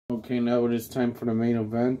Okay, now it is time for the main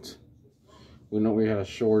event. We know we had a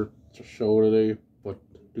short show today, but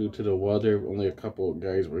due to the weather, only a couple of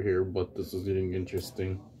guys were here, but this is getting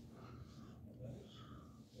interesting.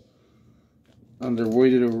 On their way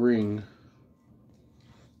to the ring,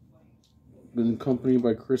 been accompanied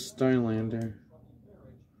by Chris Stylander,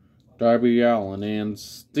 Darby Allin, and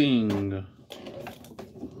Sting.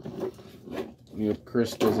 Yep,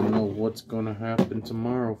 Chris doesn't know what's going to happen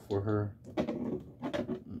tomorrow for her.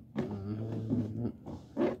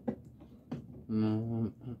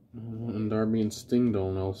 And Darby and Sting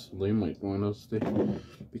don't know, so they might want to stay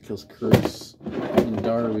because Chris and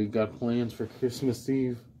Darby got plans for Christmas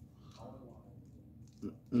Eve.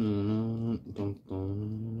 Oh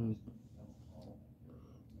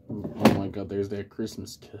my God! There's that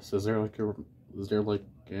Christmas kiss. Is there like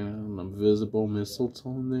an invisible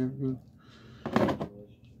mistletoe in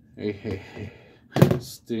there? Hey!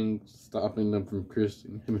 Sting stopping them from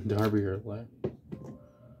kissing. Him and Darby are laughing.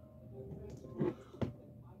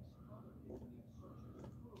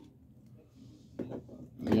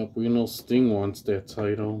 Yep, we know Sting wants that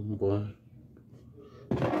title, but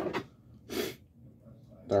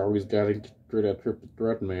Darby's got to get through that triple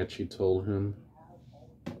threat match, he told him.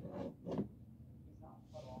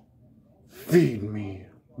 Feed me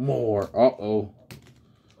more. Uh-oh.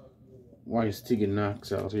 Why is Tegan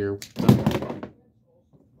Knox out here?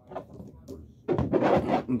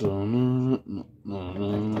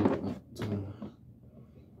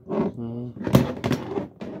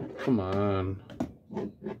 Come on.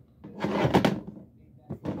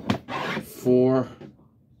 4.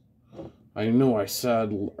 I know I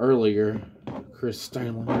said earlier, Chris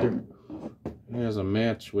Stylander has a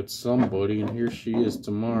match with somebody, and here she is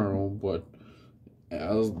tomorrow, but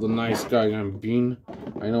as the nice guy I'm being,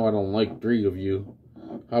 I know I don't like 3 of you.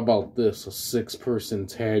 How about this, a 6-person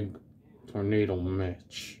tag tornado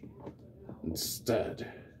match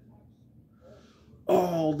instead?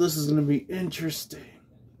 Oh, this is going to be interesting.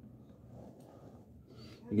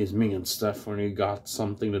 Because me and Stephanie got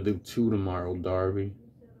something to do too tomorrow, Darby.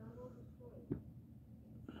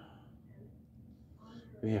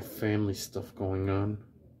 We have family stuff going on.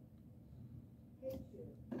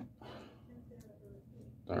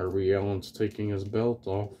 Darby Allin's taking his belt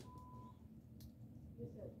off.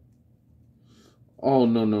 Oh,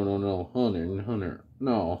 no. Hunter.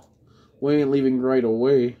 No. We ain't leaving right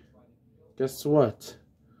away. Guess what?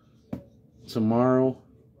 Tomorrow,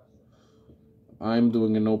 I'm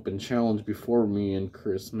doing an open challenge before me and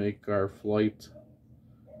Chris make our flight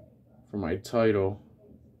for my title.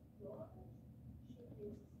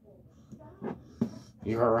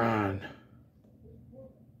 You're on.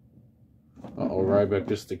 Uh-oh, Ryback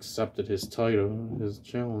just accepted his title, his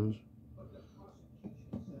challenge.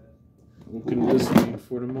 What can this mean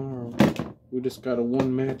for tomorrow? We just got a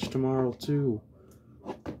 1 match tomorrow, too.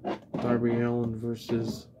 Darby Allin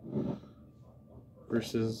versus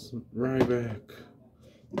Ryback.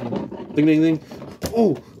 Ding, ding, ding.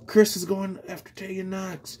 Oh, Chris is going after Tegan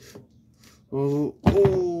Knox. Oh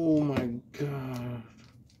my God.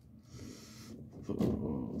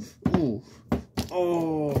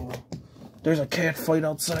 Oh, there's a cat fight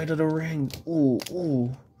outside of the ring. Oh.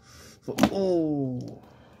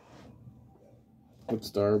 What's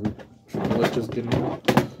Darby? Triple H is getting up.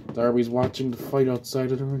 Darby's watching the fight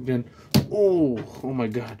outside of the ring again. Oh my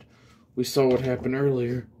God. We saw what happened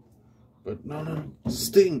earlier. But no.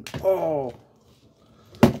 Sting. Oh.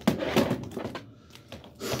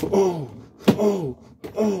 Woo!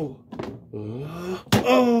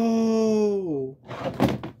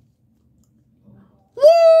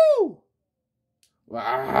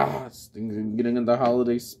 Sting's getting in the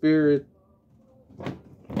holiday spirit.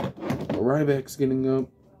 Ryback's getting up.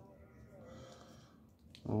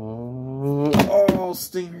 Oh,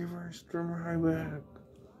 Sting reversed from Ryback.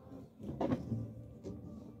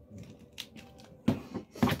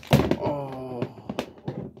 Oh.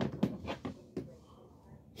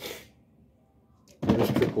 What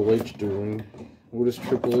is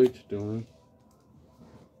Triple H doing?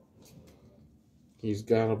 He's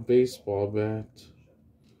got a baseball bat.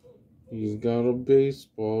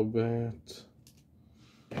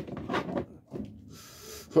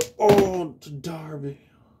 Oh, to Darby.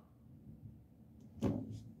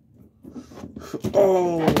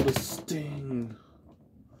 Oh, the Sting.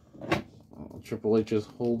 Oh, Triple H is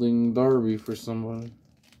holding Darby for somebody.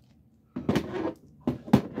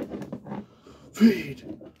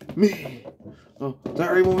 Feed me. Oh,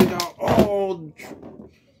 Darby moving out. Oh,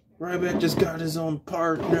 Ryback just got his own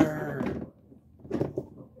partner.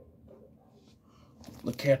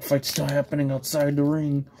 The cat fight's still happening outside the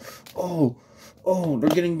ring. Oh, they're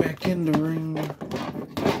getting back in the ring.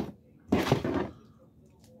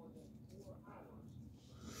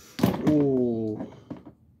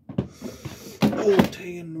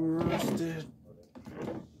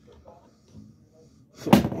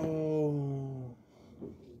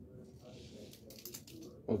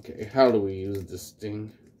 Okay, how do we use this thing?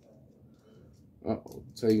 Uh-oh,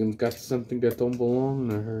 Tegan's got something that don't belong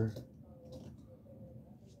to her.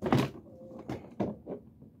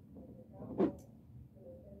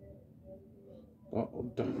 Uh-oh,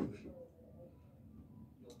 Darby.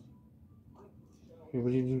 Hey,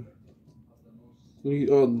 what do you do? What do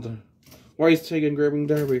you, oh, why is Tegan grabbing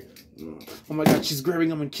Darby? Oh my god, she's grabbing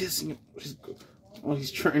him and kissing him. He's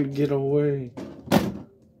trying to get away.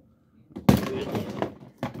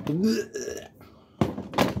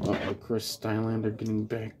 Uh-oh, Chris Stylander getting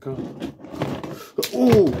back up.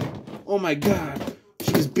 Oh my god.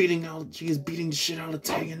 She is beating the shit out of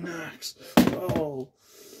Tegan Knox. Oh.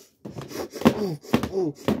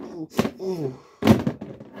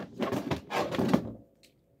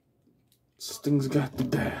 Sting's got the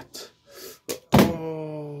bat.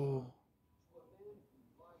 Oh.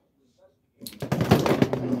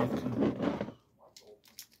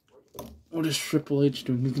 What is Triple H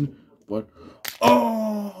doing? He's gonna, what?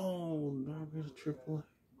 Oh, not a Triple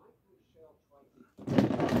H.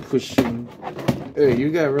 Pushing. Hey, you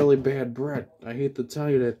got really bad breath. I hate to tell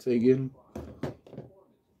you that, Tegan.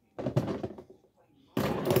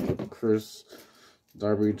 Chris.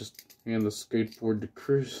 Darby just hand the skateboard to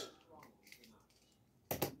Chris.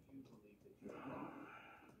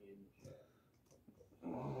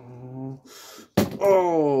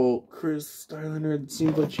 Oh, Chris Stylander, it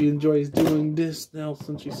seems like she enjoys doing this now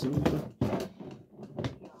since she's seen it.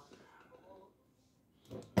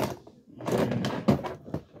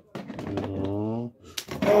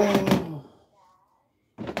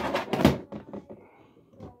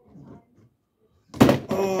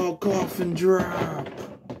 Oh, coffin drop.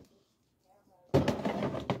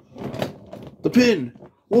 The pin.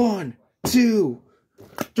 1, 2,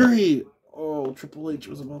 3. Oh, Triple H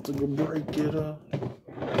was about to go break it up.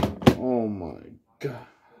 Oh my god.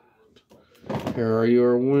 Here are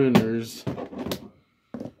your winners.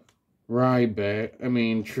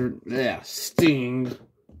 Sting.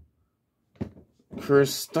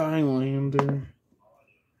 Chris Stylander.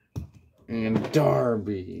 And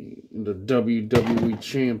Darby. The WWE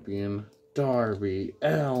Champion. Darby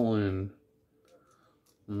Allin.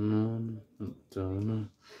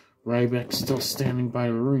 Ryback still standing by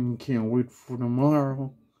the ring. Can't wait for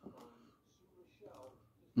tomorrow.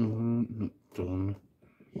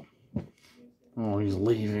 Oh, he's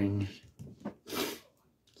leaving.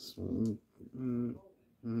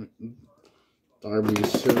 Darby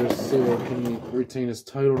sure as so can he retain his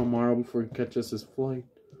title tomorrow before he catches his flight.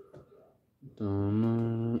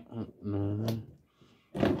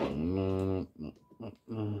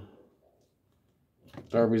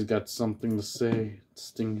 Darby's got something to say.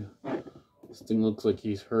 Sting looks like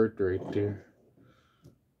he's hurt right there.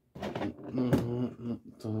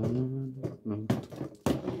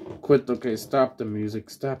 Quit. Okay, stop the music.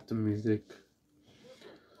 Stop the music.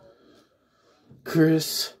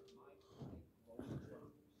 Chris,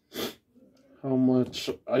 how much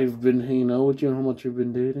I've been hanging out with you and how much you've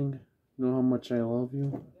been dating? You know how much I love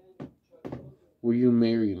you? Will you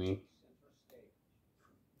marry me?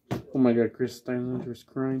 Oh my god, Chris Stylander's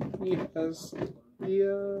crying. Yes.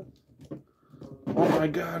 Yeah. Oh my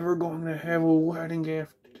god, we're going to have a wedding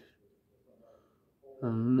after.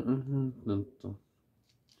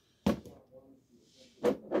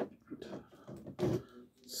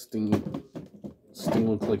 Sting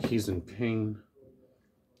looks like he's in pain.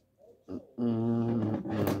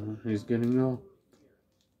 He's getting up.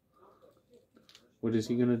 What is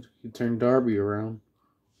he gonna do? He turned Darby around.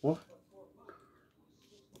 What?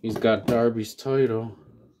 He's got Darby's title.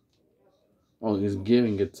 Oh, he's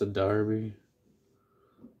giving it to Darby.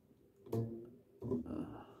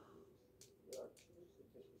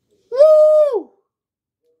 Woo!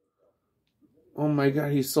 Oh my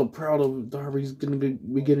god, he's so proud of Darby's gonna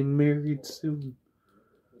be getting married soon.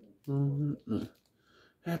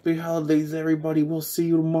 Happy holidays, everybody. We'll see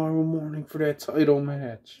you tomorrow morning for that title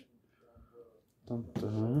match.